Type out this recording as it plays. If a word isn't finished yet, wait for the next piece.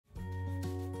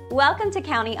Welcome to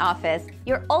County Office,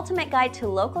 your ultimate guide to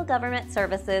local government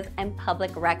services and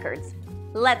public records.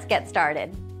 Let's get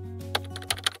started.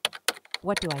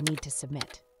 What do I need to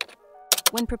submit?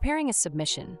 When preparing a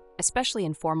submission, especially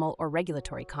in formal or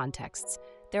regulatory contexts,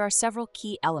 there are several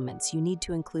key elements you need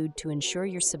to include to ensure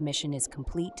your submission is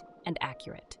complete and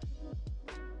accurate.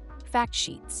 Fact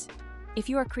sheets. If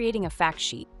you are creating a fact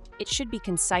sheet, it should be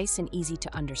concise and easy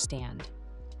to understand.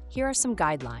 Here are some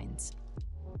guidelines.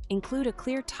 Include a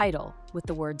clear title with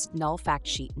the words Null Fact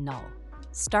Sheet Null.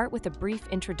 Start with a brief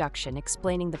introduction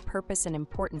explaining the purpose and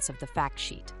importance of the fact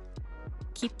sheet.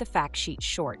 Keep the fact sheet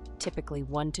short, typically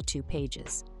 1 to 2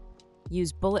 pages.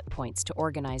 Use bullet points to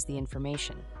organize the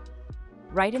information.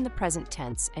 Write in the present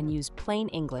tense and use plain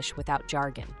English without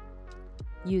jargon.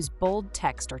 Use bold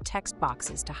text or text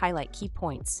boxes to highlight key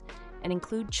points and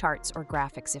include charts or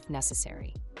graphics if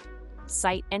necessary.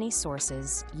 Cite any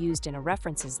sources used in a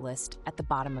references list at the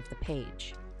bottom of the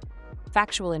page.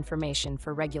 Factual information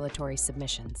for regulatory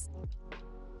submissions.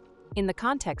 In the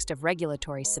context of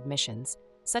regulatory submissions,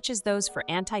 such as those for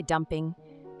anti-dumping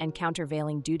and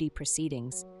countervailing duty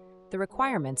proceedings, the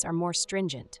requirements are more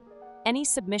stringent. Any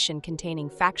submission containing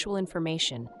factual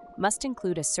information must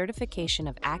include a certification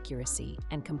of accuracy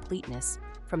and completeness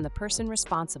from the person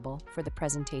responsible for the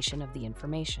presentation of the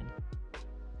information.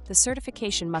 The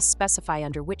certification must specify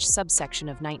under which subsection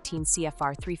of 19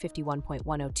 CFR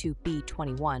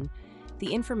 351.102b21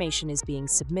 the information is being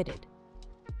submitted.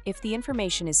 If the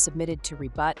information is submitted to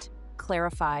rebut,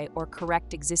 clarify, or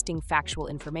correct existing factual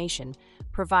information,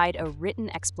 provide a written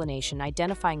explanation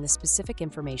identifying the specific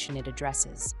information it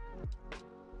addresses.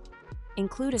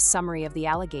 Include a summary of the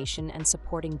allegation and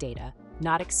supporting data,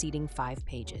 not exceeding 5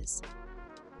 pages.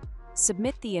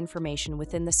 Submit the information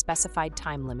within the specified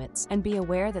time limits and be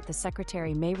aware that the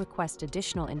Secretary may request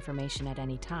additional information at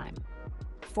any time.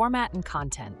 Format and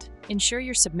content. Ensure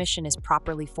your submission is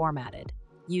properly formatted.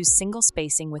 Use single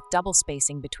spacing with double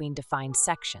spacing between defined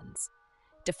sections.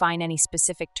 Define any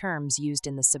specific terms used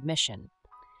in the submission.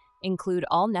 Include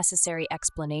all necessary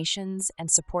explanations and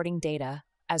supporting data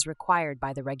as required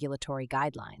by the regulatory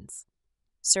guidelines.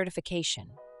 Certification.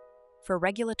 For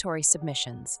regulatory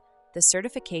submissions, the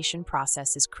certification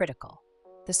process is critical.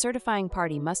 The certifying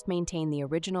party must maintain the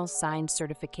original signed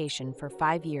certification for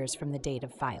 5 years from the date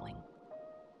of filing.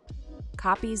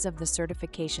 Copies of the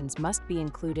certifications must be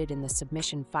included in the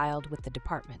submission filed with the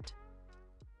department.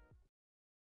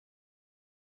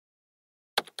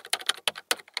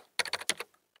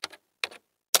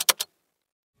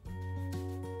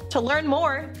 To learn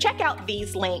more, check out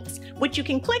these links, which you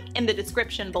can click in the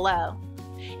description below.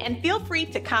 And feel free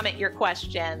to comment your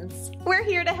questions. We're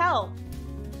here to help.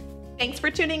 Thanks for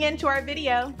tuning in to our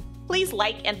video. Please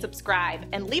like and subscribe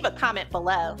and leave a comment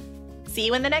below. See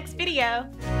you in the next video.